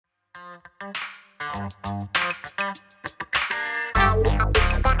Hey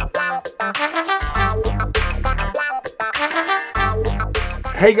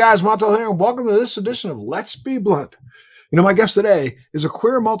guys, Montel here, and welcome to this edition of Let's Be Blunt. You know, my guest today is a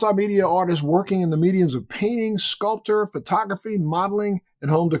queer multimedia artist working in the mediums of painting, sculpture, photography, modeling, and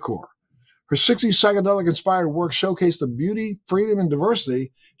home decor. Her 60s psychedelic-inspired work showcase the beauty, freedom, and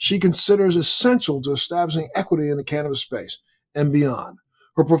diversity she considers essential to establishing equity in the cannabis space and beyond.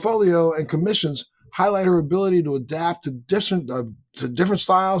 Her portfolio and commissions highlight her ability to adapt to different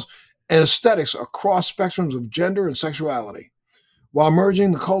styles and aesthetics across spectrums of gender and sexuality, while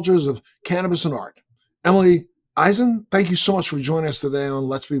merging the cultures of cannabis and art. Emily Eizen, thank you so much for joining us today on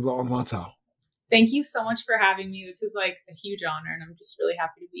Let's Be Blunt with Montel. Thank you so much for having me. This is like a huge honor, and I'm just really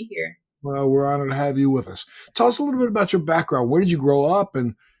happy to be here. Well, we're honored to have you with us. Tell us a little bit about your background. Where did you grow up,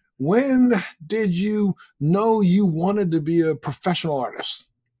 and when did you know you wanted to be a professional artist?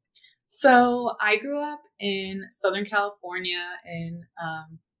 So I grew up in Southern California in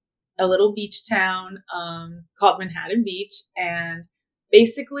a little beach town called Manhattan Beach. And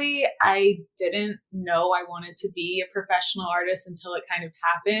basically, I didn't know I wanted to be a professional artist until it kind of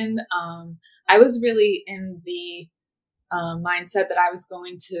happened. I was really in the mindset that I was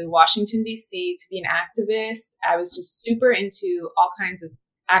going to Washington, D.C. to be an activist. I was just super into all kinds of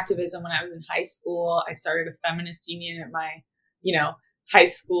activism when I was in high school. I started a feminist union at my, high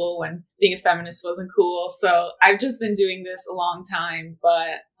school when being a feminist wasn't cool. So I've just been doing this a long time,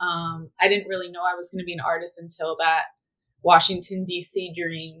 but I didn't really know I was going to be an artist until that Washington, D.C.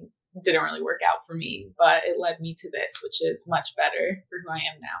 dream didn't really work out for me, but it led me to this, which is much better for who I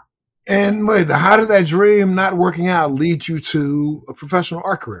am now. And wait, how did that dream not working out lead you to a professional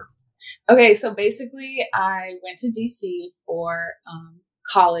art career? Okay, so basically I went to D.C. for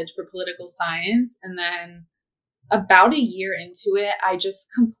college for political science, and then about a year into it, I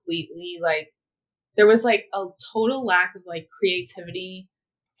just completely there was a total lack of creativity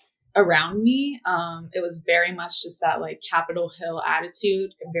around me. It was very much just that Capitol Hill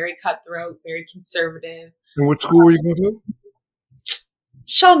attitude, very cutthroat, very conservative. And what school were you going to?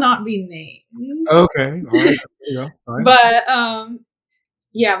 Shall not be named. Okay. All right. Yeah. All right. But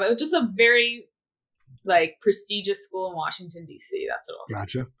but it was just a very prestigious school in Washington, D.C. That's what it was.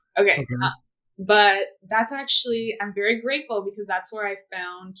 Gotcha. Okay. But that's actually, I'm very grateful because that's where I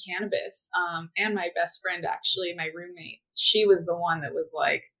found cannabis. And my best friend, actually, my roommate, she was the one that was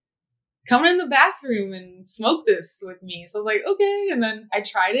come in the bathroom and smoke this with me. So I was like, okay. And then I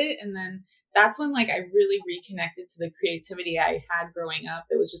tried it. And then that's when I really reconnected to the creativity I had growing up.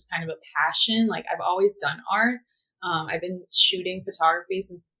 It was just kind of a passion. I've always done art. I've been shooting photography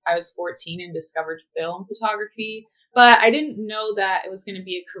since I was 14 and discovered film photography. But I didn't know that it was going to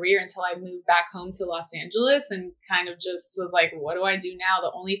be a career until I moved back home to Los Angeles and kind of just was what do I do now?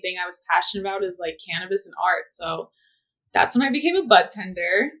 The only thing I was passionate about is cannabis and art. So that's when I became a bud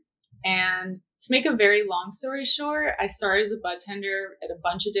tender. And to make a very long story short, I started as a bud tender at a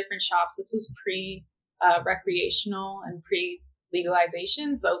bunch of different shops. This was pre-recreational and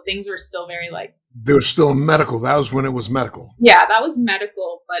pre-legalization. So things were still very They were still medical. That was when it was medical. Yeah, that was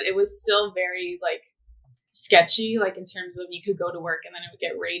medical, but it was still very sketchy, in terms of you could go to work and then it would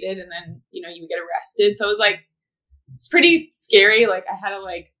get raided and then, you would get arrested. So it was it's pretty scary. I had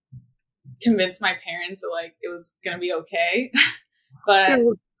to convince my parents that it was going to be okay. But yeah,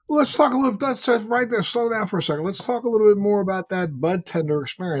 well, let's talk a little, that's right there. Slow down for a second. Let's talk a little bit more about that bud tender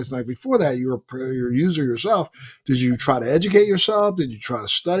experience. Before that, you're a user yourself. Did you try to educate yourself? Did you try to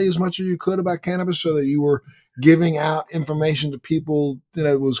study as much as you could about cannabis so that you were giving out information to people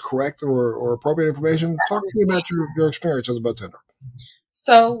that was correct or appropriate information? Talk to me about your experience as a bud tender.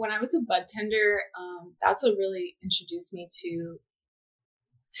 So when I was a bud tender, that's what really introduced me to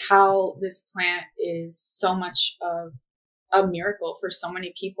how this plant is so much of a miracle for so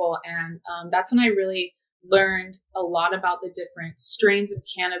many people. And that's when I really learned a lot about the different strains of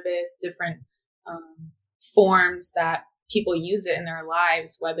cannabis, different forms that people use it in their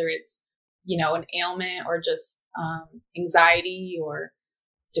lives, whether it's an ailment or just anxiety or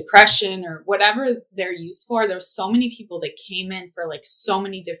depression or whatever they're used for. There's so many people that came in for so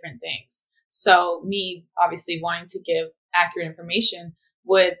many different things. So me obviously wanting to give accurate information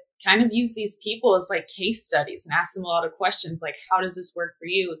would kind of use these people as case studies and ask them a lot of questions how does this work for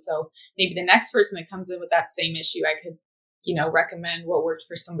you? So maybe the next person that comes in with that same issue, I could, recommend what worked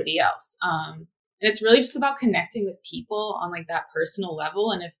for somebody else. And it's really just about connecting with people on that personal level.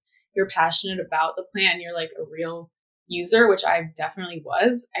 And if you're passionate about the plant and you're a real user, which I definitely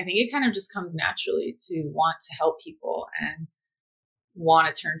was, I think it kind of just comes naturally to want to help people and want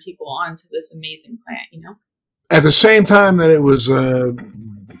to turn people on to this amazing plant, At the same time that it was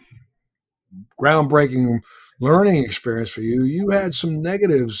groundbreaking learning experience for you. You had some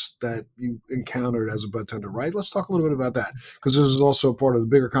negatives that you encountered as a bud tender, right? Let's talk a little bit about that, because this is also part of the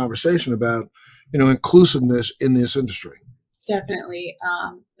bigger conversation about, inclusiveness in this industry. Definitely.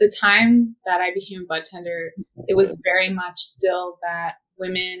 The time that I became a bud tender, it was very much still that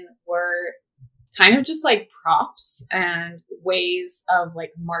women were kind of just like props and ways of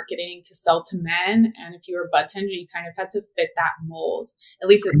like marketing to sell to men. And if you were a bud tender, you kind of had to fit that mold. At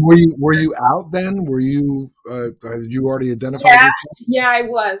least it's Were you out then? Were you did you already identify yourself? Yeah, I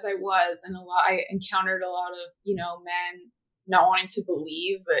was, and I encountered a lot of men not wanting to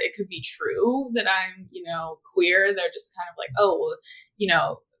believe that it could be true that I'm queer. They're just kind of like, oh well,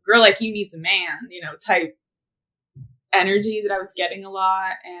 girl like you needs a man, type energy that I was getting a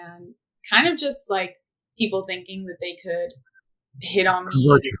lot, and kind of just like people thinking that they could hit on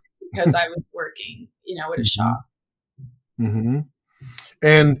me because I was working, at a shop. Mm-hmm.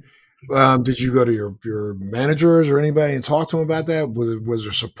 And did you go to your managers or anybody and talk to them about that? Was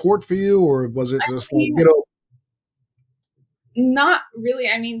there support for you, or was it just like, Not really.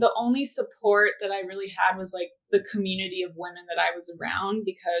 I mean, the only support that I really had was like the community of women that I was around,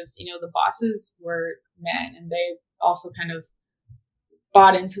 because, the bosses were men, and they also kind of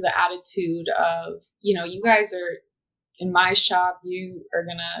bought into the attitude of, you guys are in my shop, you are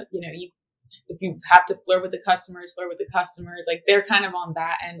gonna, if you have to flirt with the customers, like they're kind of on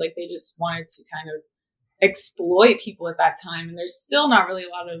that end. Like they just wanted to kind of exploit people at that time. And there's still not really a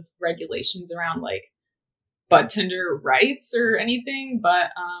lot of regulations around like bud tender rights or anything,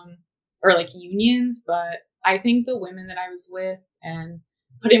 but, or like unions. But I think the women that I was with and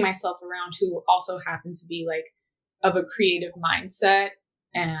putting myself around who also happened to be like of a creative mindset,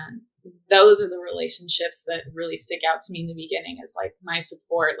 and those are the relationships that really stick out to me in the beginning as like my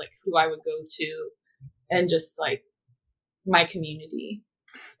support, like who I would go to, and just like my community.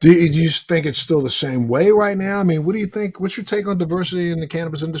 Do you think it's still the same way right now? I mean, what do you think? What's your take on diversity in the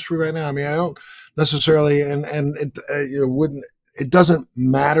cannabis industry right now? I mean, I don't necessarily, and it wouldn't. It doesn't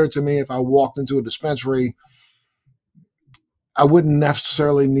matter to me if I walked into a dispensary. I wouldn't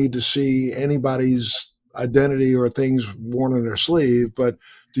necessarily need to see anybody's identity or things worn on their sleeve. But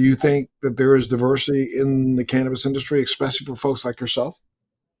do you think that there is diversity in the cannabis industry, especially for folks like yourself?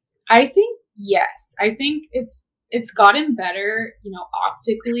 I think yes. I think it's gotten better,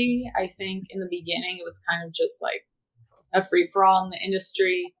 optically. I think in the beginning it was kind of just like a free for all, and the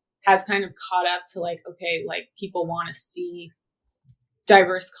industry has kind of caught up to like, okay, like people want to see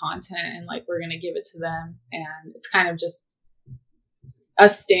diverse content, and like we're going to give it to them. And it's kind of just a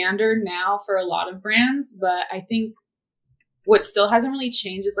standard now for a lot of brands. But I think what still hasn't really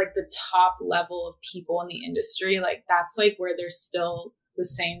changed is like the top level of people in the industry. Like that's like where there's still the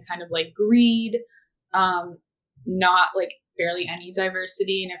same kind of like greed, not like barely any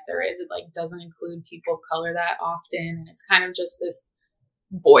diversity. And if there is, it like doesn't include people of color that often. And it's kind of just this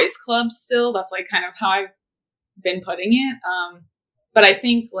boys club still. That's like kind of how I've been putting it. But I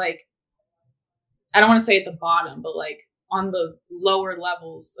think like, I don't want to say at the bottom, but like on the lower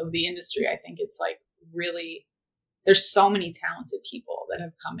levels of the industry, I think it's like really, there's so many talented people that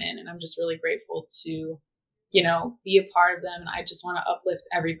have come in, and I'm just really grateful to, be a part of them. And I just want to uplift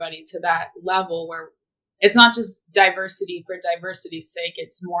everybody to that level where it's not just diversity for diversity's sake.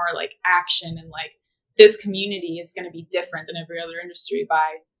 It's more like action, and like this community is going to be different than every other industry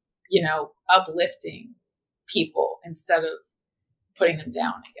by, uplifting people instead of putting them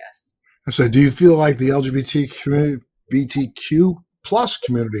down, I guess. So do you feel like the LGBTQ plus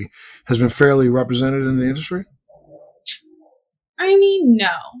community has been fairly represented in the industry? I mean,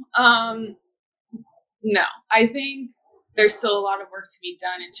 no. No. I think there's still a lot of work to be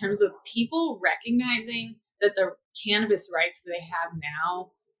done in terms of people recognizing that the cannabis rights that they have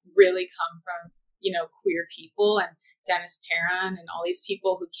now really come from, queer people, and Dennis Perrin and all these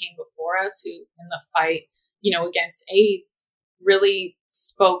people who came before us, who in the fight, against AIDS really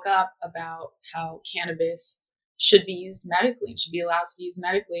spoke up about how cannabis should be used medically and should be allowed to be used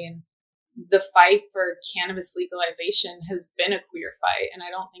medically. And the fight for cannabis legalization has been a queer fight. And I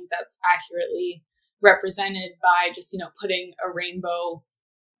don't think that's accurately represented by just, putting a rainbow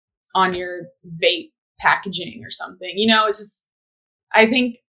on your vape packaging or something. It's just, I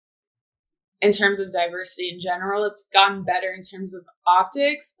think in terms of diversity in general, it's gotten better in terms of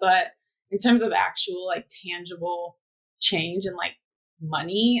optics, but in terms of actual like tangible change and like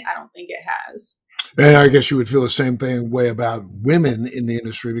money, I don't think it has. And I guess you would feel the same way about women in the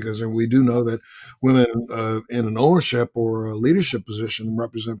industry, because we do know that women in an ownership or a leadership position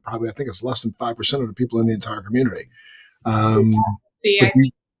represent probably, I think it's less than 5% of the people in the entire community. See, I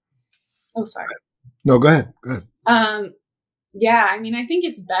think, oh, sorry. No, go ahead. Go ahead. Yeah, I mean, I think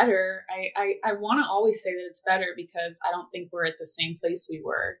it's better. I want to always say that it's better because I don't think we're at the same place we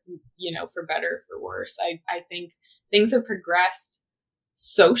were, for better or for worse. I think things have progressed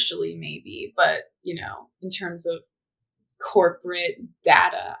socially, maybe, but, in terms of corporate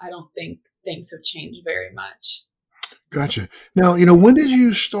data, I don't think things have changed very much. Gotcha. Now, when did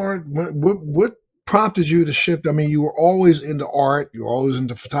you start? What prompted you to shift? I mean, you were always into art, you were always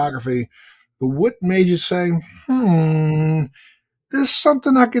into photography, but what made you say, there's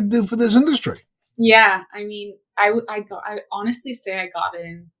something I could do for this industry? Yeah, I mean, I honestly say I got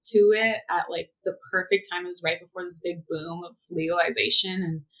into it at like the perfect time. It was right before this big boom of legalization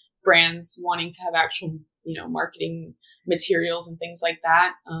and brands wanting to have actual, marketing materials and things like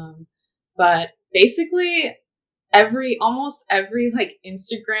that. But basically, almost every like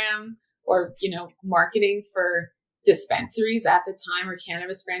Instagram or marketing for dispensaries at the time, or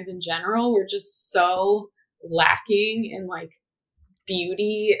cannabis brands in general, were just so lacking in like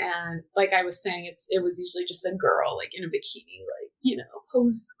beauty. And like I was saying, it was usually just a girl like in a bikini, like,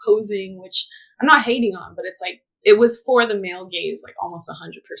 posing, which I'm not hating on, but it's like it was for the male gaze, like almost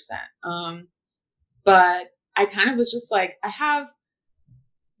 100%. But I kind of was just like, I have,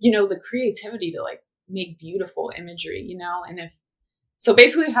 the creativity to like make beautiful imagery, and so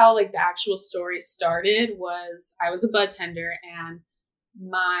basically how like the actual story started was I was a bud tender, and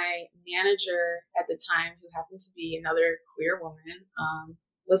my manager at the time, who happened to be another queer woman,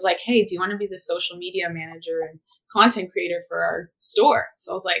 was like, hey, do you want to be the social media manager and content creator for our store?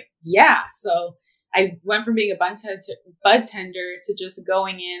 So I was like, yeah. So I went from being a bud tender to just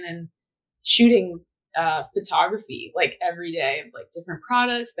going in and shooting photography like every day of like different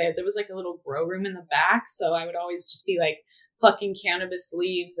products. There was like a little grow room in the back. So I would always just be like plucking cannabis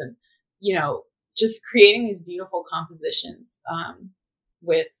leaves and, just creating these beautiful compositions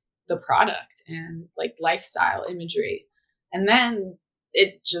with the product and like lifestyle imagery. And then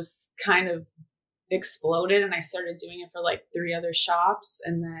it just kind of exploded, and I started doing it for like 3 other shops.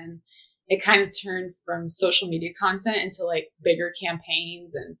 And then it kind of turned from social media content into like bigger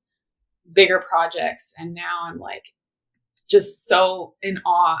campaigns and bigger projects. And now I'm like just so in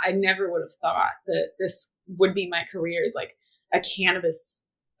awe. I never would have thought that this would be my career, as like a cannabis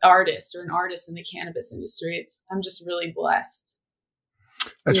artist or an artist in the cannabis industry. I'm just really blessed.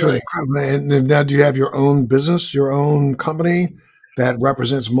 That's really incredible. And now, do you have your own business, your own company that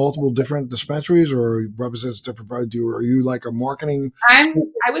represents multiple different dispensaries, or represents different products? Are you like a marketing? I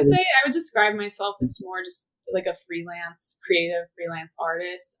would say I would describe myself as more just like a creative freelance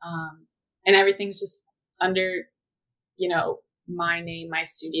artist. And everything's just under, my name, my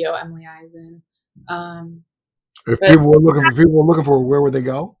studio, Emily Eizen. If people were looking for, where would they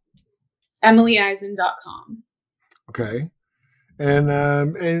go? EmilyEizen.com. Okay.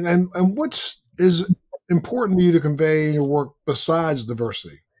 And what's is important to you to convey in your work besides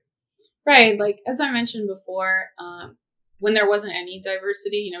diversity? Right. Like, as I mentioned before, when there wasn't any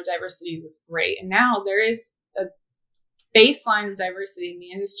diversity, diversity was great. And now there is a baseline of diversity in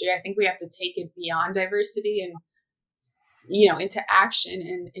the industry. I think we have to take it beyond diversity and, into action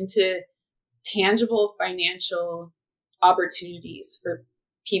and into tangible financial opportunities for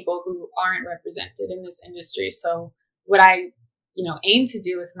people who aren't represented in this industry. So what I, aim to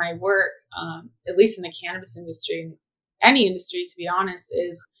do with my work, at least in the cannabis industry, any industry, to be honest,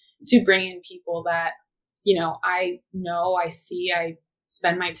 is to bring in people that, I see, I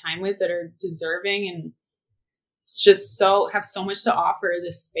spend my time with, that are deserving and just have so much to offer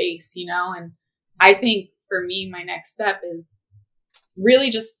this space, and I think for me, my next step is really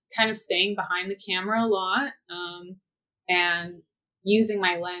just kind of staying behind the camera a lot, and using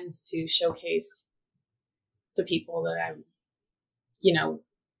my lens to showcase the people that I,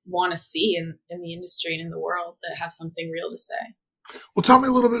 want to see in the industry and in the world, that have something real to say. Well, tell me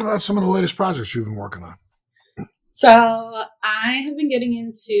a little bit about some of the latest projects you've been working on. So I have been getting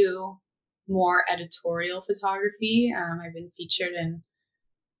into more editorial photography. I've been featured in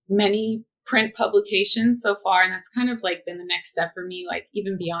many print publications so far, and that's kind of like been the next step for me. Like,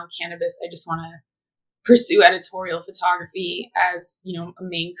 even beyond cannabis, I just want to pursue editorial photography as, a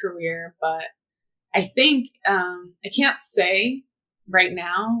main career. But I think I can't say right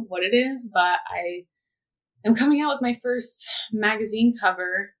now what it is, but I am coming out with my first magazine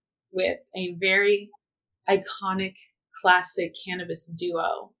cover with a very iconic classic cannabis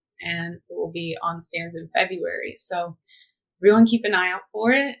duo, and it will be on stands in February. So everyone keep an eye out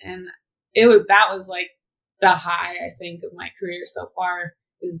for it. And that was like the high, I think, of my career so far,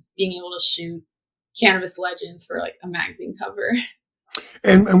 is being able to shoot cannabis legends for like a magazine cover.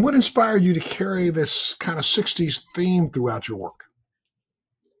 And what inspired you to carry this kind of 60s theme throughout your work?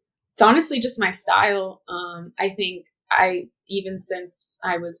 It's honestly just my style. I think even since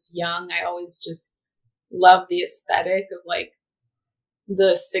I was young, I always just loved the aesthetic of like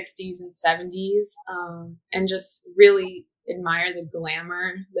the 60s and 70s, and just really admire the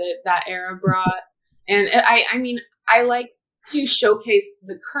glamour that that era brought. And I mean, I like to showcase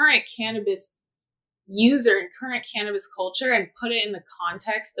the current cannabis user and current cannabis culture and put it in the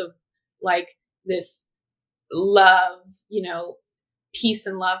context of like this love, you know, peace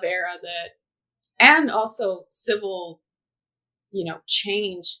and love era that, and also civil, you know,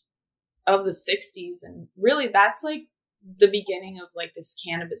 change of the 60s. And really that's like the beginning of like this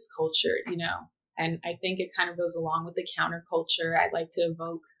cannabis culture, you know, and I think it kind of goes along with the counterculture. I like to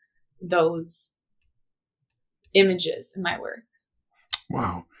evoke those images in my work.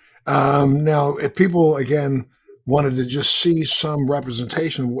 Wow. Now, if people, again, wanted to just see some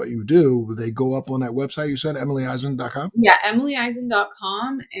representation of what you do, would they go up on that website you said, EmilyEizen.com? Yeah,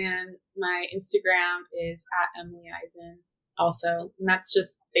 EmilyEizen.com. And my Instagram is at Emily Eizen also. And that's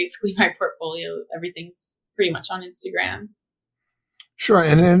just basically my portfolio. Everything's pretty much on Instagram. Sure.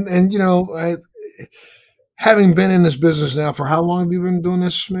 And you know, having been in this business now for how long have you been doing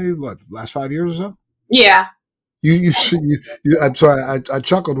this? Maybe what, last 5 years or so? Yeah. You I'm sorry, I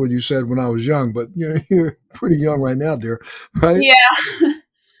chuckled when you said when I was young, but you're pretty young right now, dear, right? Yeah.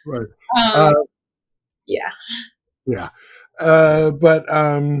 Right. Yeah. Yeah. But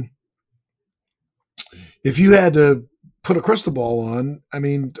if you had to put a crystal ball on, I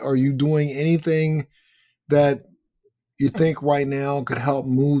mean, are you doing anything that you think right now could help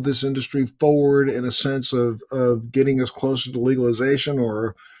move this industry forward in a sense of getting us closer to legalization?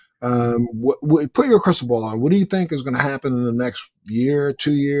 Or put your crystal ball on. What do you think is going to happen in the next year,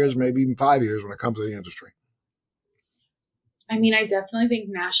 2 years, maybe even 5 years when it comes to the industry? I mean, I definitely think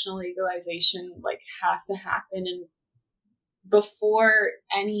national legalization like has to happen, and before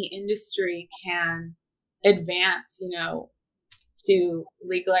any industry can advance, you know, to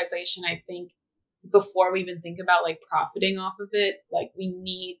legalization, I think before we even think about like profiting off of it, like we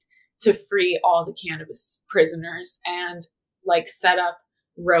need to free all the cannabis prisoners and like set up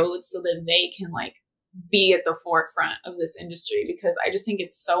roads so that they can like be at the forefront of this industry, because I just think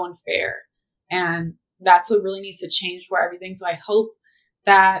it's so unfair. And that's what really needs to change for everything. So I hope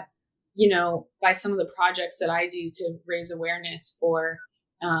that, you know, by some of the projects that I do to raise awareness for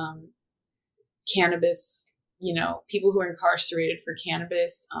cannabis, you know, people who are incarcerated for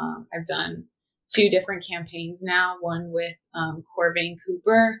cannabis. I've done 2 different campaigns now, one with Corvain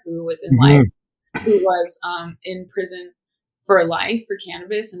Cooper, who was in life, who was in prison for life for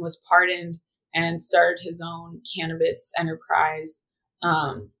cannabis and was pardoned and started his own cannabis enterprise.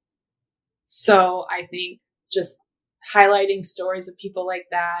 So I think just highlighting stories of people like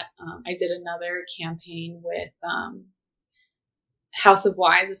that. I did another campaign with House of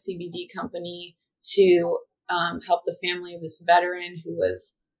Wise, a CBD company, to help the family of this veteran who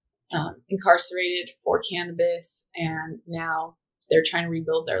was incarcerated for cannabis, and now they're trying to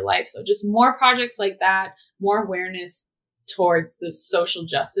rebuild their life. So just more projects like that, more awareness towards the social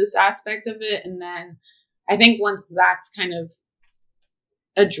justice aspect of it. And then I think once that's kind of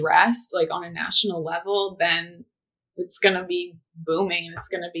addressed like on a national level, then it's going to be booming and it's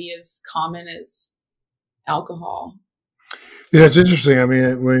going to be as common as alcohol. Yeah, it's interesting. I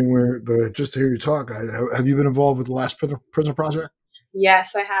mean, just to hear you talk, have you been involved with the Last Prison Project?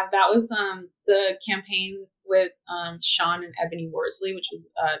 Yes, I have. That was the campaign with Sean and Ebony Worsley, which was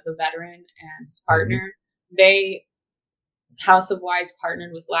the veteran and his partner. They, House of Wise,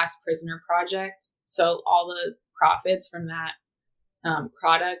 partnered with Last Prisoner Project. So all the profits from that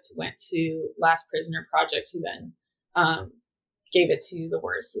product went to Last Prisoner Project, who then gave it to the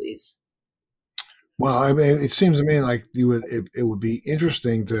Worsleys. Well, I mean, it seems to me like it would be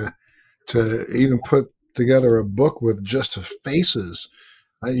interesting to even put together a book with just the faces.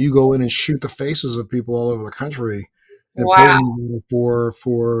 You go in and shoot the faces of people all over the country, and wow, put them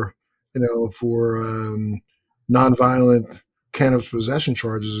for nonviolent cannabis possession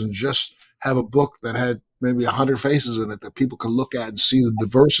charges, and just have a book that had maybe 100 faces in it that people could look at and see the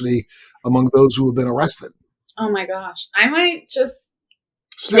diversity among those who have been arrested. Oh my gosh, I might just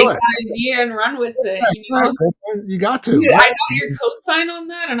take that idea and run with it. You know? Right. You got to. Dude, I got your co-sign on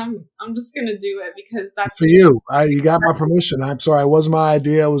that, and I'm just gonna do it because that's for you. You got my permission. I'm sorry, it wasn't my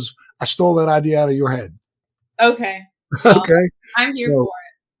idea. I stole that idea out of your head. Okay. Well, okay. I'm here for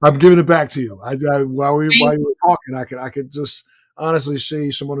it. I'm giving it back to you. While you were talking, I could just honestly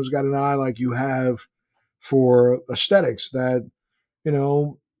see someone who's got an eye like you have for aesthetics that, you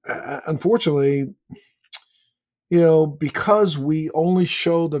know, unfortunately, you know, because we only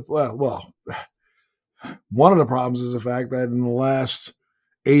show well, one of the problems is the fact that in the last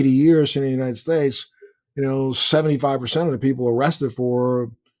 80 years in the United States, 75% of the people arrested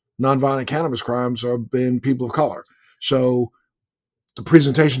for nonviolent cannabis crimes have been people of color. So the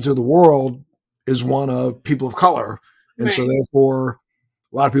presentation to the world is one of people of color. And so Right. therefore,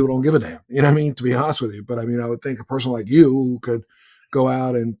 a lot of people don't give a damn, you know what I mean, to be honest with you. But I mean, I would think a person like you who could go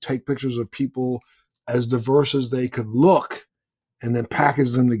out and take pictures of people as diverse as they could look and then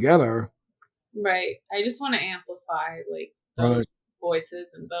package them together. Right. I just want to amplify like those Right.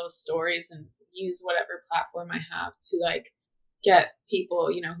 voices and those stories and use whatever platform I have to like get people,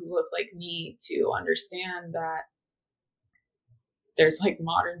 who look like me to understand that there's like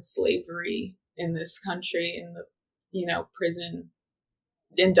modern slavery in this country, in the, prison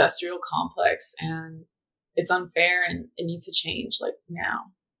industrial complex, and it's unfair and it needs to change like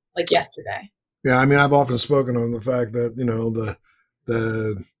now, like yesterday. Yeah, I mean, I've often spoken on the fact that,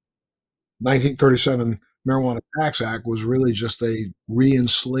 the 1937 Marijuana Tax Act was really just a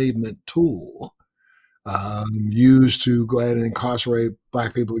re-enslavement tool used to go ahead and incarcerate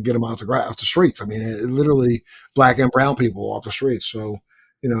black people to get them off the streets. I mean, it literally black and brown people off the streets. So,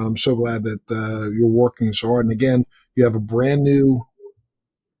 I'm so glad that you're working so hard. And again, you have a brand new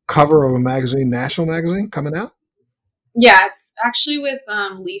cover of a magazine, national magazine, coming out. Yeah, it's actually with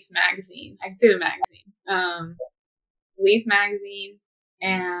Leaf magazine. I can say the magazine, Leaf magazine,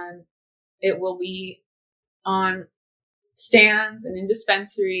 and it will be on stands and in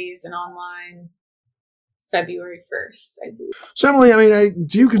dispensaries and online February 1st, I believe. So, Emily, I mean,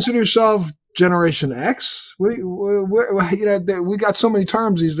 do you consider yourself Generation X? What do you, we got so many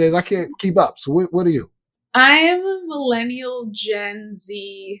terms these days, I can't keep up. So, what are you? I am a millennial Gen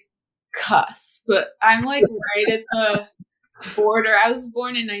Z cusp, but I'm like right at the border. I was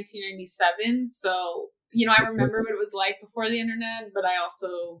born in 1997, so I remember what it was like before the internet, but I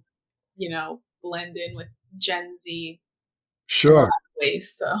also, blend in with Gen Z in a lot Sure. of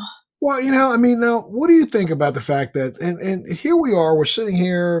ways. So Well, I mean, now, what do you think about the fact that, and here we are, we're sitting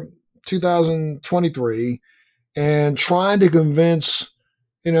here, 2023, and trying to convince,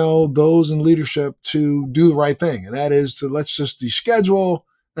 those in leadership to do the right thing, and that is to let's just deschedule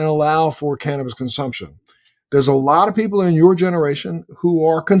and allow for cannabis consumption. There's a lot of people in your generation who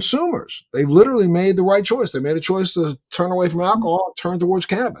are consumers. They've literally made the right choice. They made a choice to turn away from alcohol and turn towards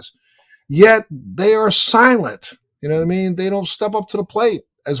cannabis. Yet they are silent. You know what I mean? They don't step up to the plate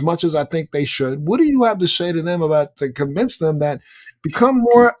as much as I think they should. What do you have to say to them about to convince them that become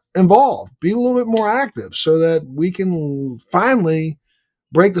more involved, be a little bit more active, so that we can finally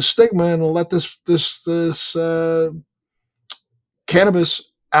break the stigma and let this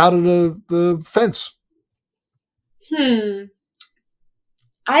cannabis out of the fence? Hmm.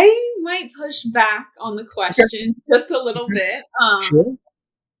 I might push back on the Okay. question just a little bit. Sure.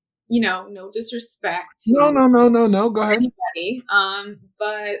 No disrespect No, to no, no, no, no. Go ahead. anybody.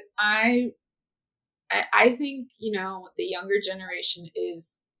 But I think, the younger generation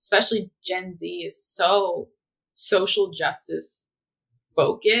is, especially Gen Z, is so social justice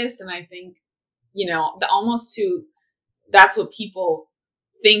focused. And I think, almost to, that's what people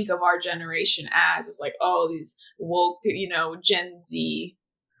think of our generation as. It's like, oh, these woke, Gen Z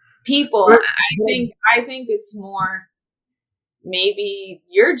people. I think it's more maybe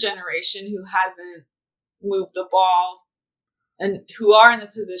your generation who hasn't moved the ball and who are in the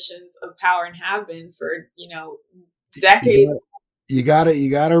positions of power and have been for, decades. You got it. You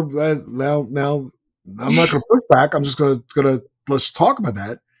got to now. I'm not going to push back. I'm just going to let's talk about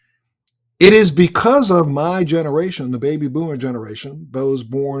that. It is because of my generation, the baby boomer generation, those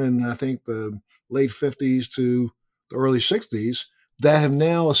born in I think the late 50s to the early 60s, that have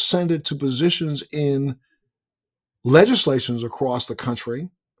now ascended to positions in legislations across the country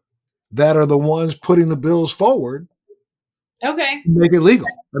that are the ones putting the bills forward Okay. to make it legal.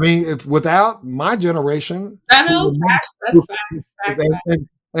 I mean, if without my generation, I know facts. That's facts. Facts.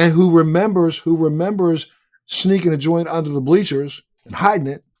 and who remembers sneaking a joint under the bleachers and hiding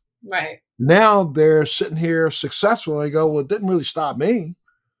it. Right. Now they're sitting here successful. And they go, well, it didn't really stop me.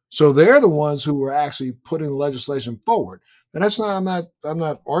 So they're the ones who were actually putting the legislation forward. And that's not, I'm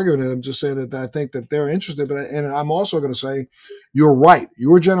not arguing it. I'm just saying that I think that they're interested. But, and I'm also going to say, you're right.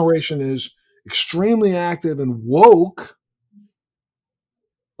 Your generation is extremely active and woke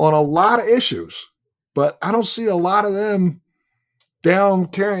on a lot of issues, but I don't see a lot of them down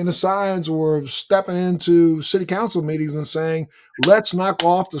carrying the signs or stepping into city council meetings and saying, let's knock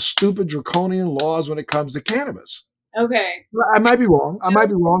off the stupid draconian laws when it comes to cannabis. Okay. I might be wrong. I might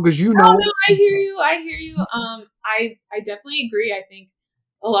be wrong because No, I hear you. I hear you. I definitely agree. I think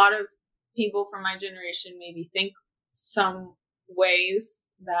a lot of people from my generation maybe think some ways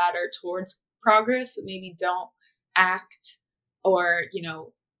that are towards progress, maybe don't act or,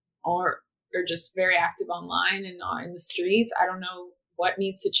 or are just very active online and not in the streets. I don't know what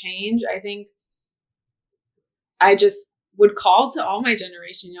needs to change. I think I just would call to all my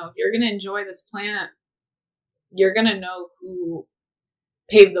generation, if you're going to enjoy this plant, you're going to know who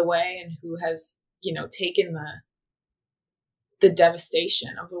paved the way and who has, taken the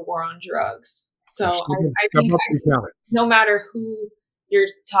devastation of the war on drugs. So I think no matter who you're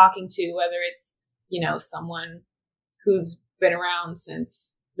talking to, whether it's, someone who's been around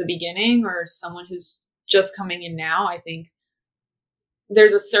since the beginning or someone who's just coming in now, I think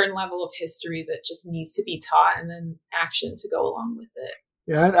there's a certain level of history that just needs to be taught and then action to go along with it.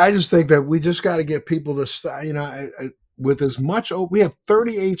 Yeah, I just think that we just got to get people to start, with as much, we have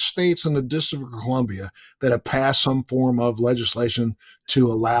 38 states in the District of Columbia that have passed some form of legislation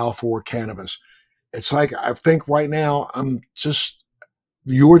to allow for cannabis. It's like, I think right now, I'm just,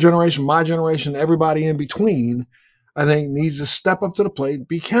 your generation, my generation, everybody in between, I think needs to step up to the plate,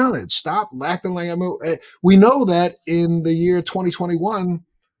 be counted, stop acting like we know that in the year 2021,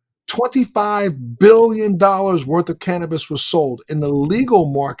 $25 billion worth of cannabis was sold in the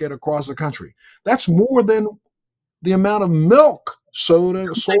legal market across the country. That's more than the amount of milk sold in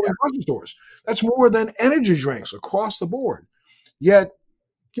grocery stores. That's more than energy drinks across the board. Yet,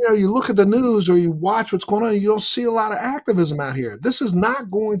 you look at the news or you watch what's going on, you don't see a lot of activism out here. This is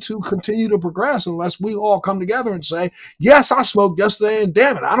not going to continue to progress unless we all come together and say, yes, I smoked yesterday, and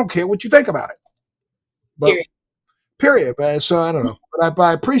damn it, I don't care what you think about it. But, period. So I don't know. But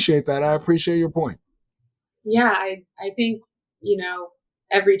I appreciate that. I appreciate your point. Yeah, I think,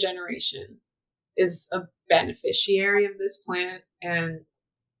 every generation is a beneficiary of this plant. And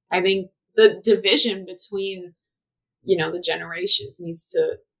I think the division between, the generations needs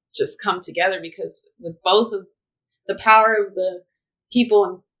to just come together, because with both of the power of the people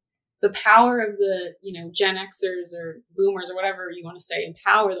and the power of the, Gen Xers or boomers or whatever you want to say,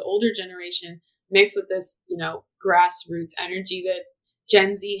 empower the older generation mixed with this, grassroots energy that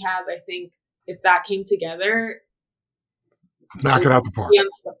Gen Z has. I think if that came together, knock it out the park.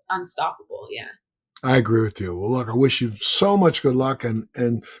 Unstoppable. Yeah. I agree with you. Well, look, I wish you so much good luck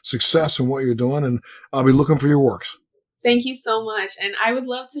and success in what you're doing, and I'll be looking for your works. Thank you so much. And I would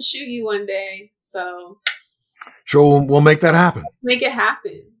love to shoot you one day. So sure, we'll make that happen. Make it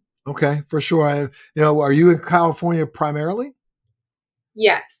happen. Okay, for sure. Are you in California primarily?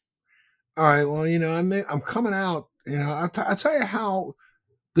 Yes. All right. Well, I'm coming out. I'll tell you how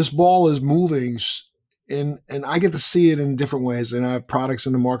this ball is moving, and I get to see it in different ways. And I have products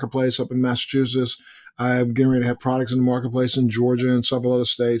in the marketplace up in Massachusetts. I'm getting ready to have products in the marketplace in Georgia and several other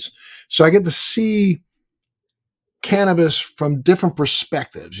states. So I get to see cannabis from different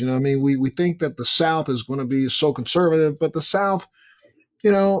perspectives. We think that the South is going to be so conservative, but the South,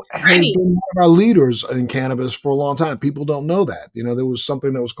 has been one of our leaders in cannabis for a long time. People don't know that. There was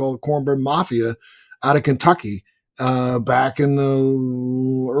something that was called Cornbread Mafia out of Kentucky back in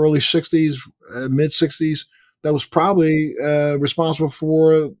the early 60s, mid 60s. That was probably responsible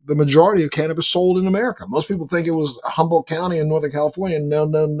for the majority of cannabis sold in America. Most people think it was Humboldt County in Northern California. No.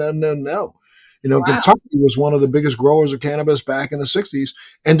 Wow. Kentucky was one of the biggest growers of cannabis back in the 60s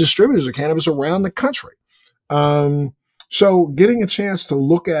and distributors of cannabis around the country. So getting a chance to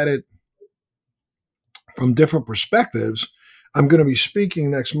look at it from different perspectives, I'm going to be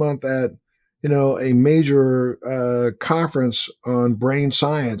speaking next month at, a major conference on brain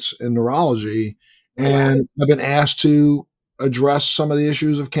science and neurology. And I've been asked to address some of the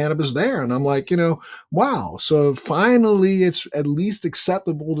issues of cannabis there. And I'm like, wow. So finally, it's at least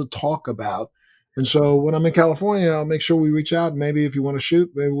acceptable to talk about. And so when I'm in California, I'll make sure we reach out. Maybe if you want to shoot,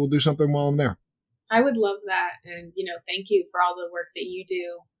 maybe we'll do something while I'm there. I would love that. And, thank you for all the work that you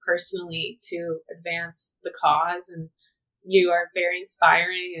do personally to advance the cause. And you are very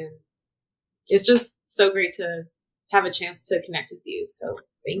inspiring. And it's just so great to have a chance to connect with you. So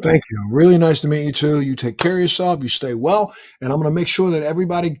thank you. Really nice to meet you too. You take care of yourself. You stay well. And I'm going to make sure that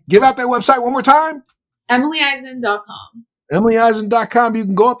everybody give out their website one more time. EmilyEizen.com. EmilyEizen.com. You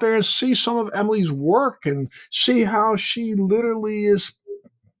can go up there and see some of Emily's work and see how she literally is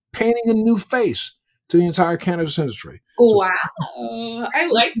painting a new face to the entire cannabis industry. Wow. I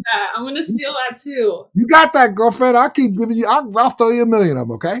like that. I'm going to steal that too. You got that, girlfriend. I'll keep giving you, I'll throw you 1 million of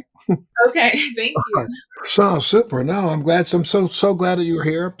them, okay? Okay. Thank you. So super. No, I'm glad. I'm so glad that you're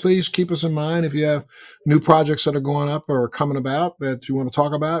here. Please keep us in mind if you have new projects that are going up or coming about that you want to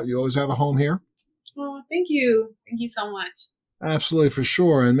talk about. You always have a home here. Oh, thank you. Thank you so much. Absolutely, for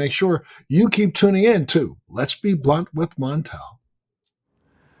sure. And make sure you keep tuning in to Let's Be Blunt with Montel.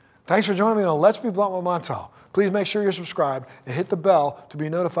 Thanks for joining me on Let's Be Blunt with Montel. Please make sure you're subscribed and hit the bell to be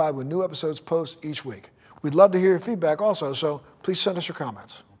notified when new episodes post each week. We'd love to hear your feedback also, so please send us your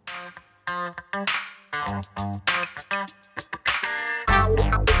comments.